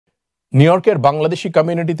নিউইয়র্কের বাংলাদেশি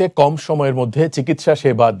কমিউনিটিতে কম সময়ের মধ্যে চিকিৎসা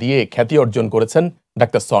সেবা দিয়ে খ্যাতি অর্জন করেছেন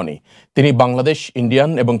ডাক্তার সনি। তিনি বাংলাদেশ,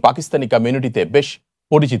 ইন্ডিয়ান এবং পাকিস্তানি কমিউনিটিতে বেশ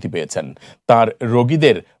পরিচিতি পেয়েছেন। তার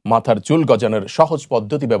রোগীদের মাথার চুল গজানোর সহজ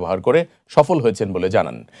পদ্ধতি ব্যবহার করে সফল হয়েছেন বলে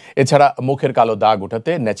জানান। এছাড়া মুখের কালো দাগ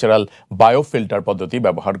ওঠাতে ন্যাচারাল বায়োফিল্টার পদ্ধতি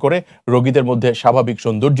ব্যবহার করে রোগীদের মধ্যে স্বাভাবিক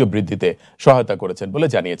সৌন্দর্য বৃদ্ধিতে সহায়তা করেছেন বলে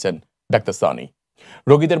জানিয়েছেন ডাক্তার সনি।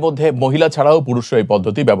 রোগীদের মধ্যে মহিলা ছাড়াও পুরুষরা এই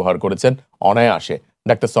পদ্ধতি ব্যবহার করেছেন অনায়াসে।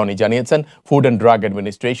 ডাক্তার সনি জানিয়েছেন, food and drug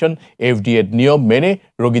administration FDA নিয়ম মেনে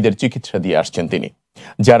রোগীদের চিকিৎসা দিয়ে আসছেন তিনি।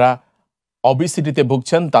 যারা অবিসিটিতে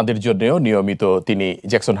ভুগছেন তাদের জন্যও নিয়মিত তিনি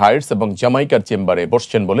জ্যাকসন হাইটস এবং জামাইকার চেম্বারে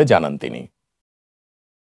বসছেন বলে জানান তিনি।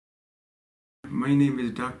 My name is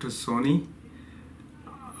Dr. Soni.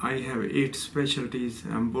 I have 8 specialties.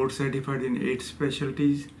 I'm board certified in 8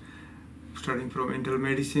 specialties, starting from internal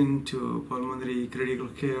medicine to pulmonary, critical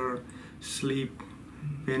care, sleep,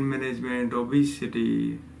 pain management, obesity,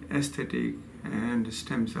 aesthetic, and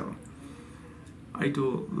stem cell. I do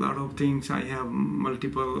a lot of things. I have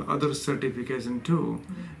multiple other certification too,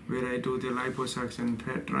 where I do the liposuction,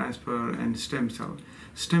 fat transfer, and stem cell.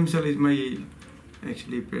 Stem cell is my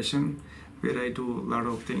actually passion, where I do a lot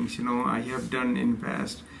of things. You know, I have done in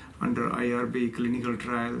past under IRB clinical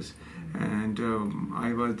trials, and I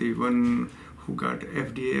was the one who got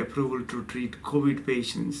FDA approval to treat COVID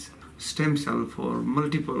patients. Stem cell for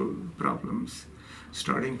multiple problems,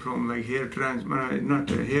 starting from like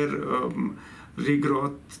hair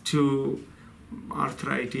regrowth to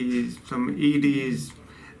arthritis, some EDs,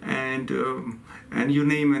 and you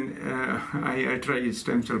name it. I try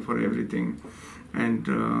stem cell for everything, and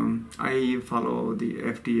I follow the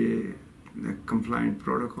FDA compliant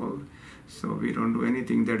protocol. So we don't do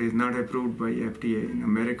anything that is not approved by FDA in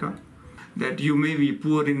America. That you may be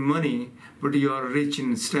poor in money, but you are rich in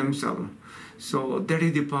stem cell. So that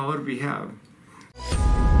is the power we have.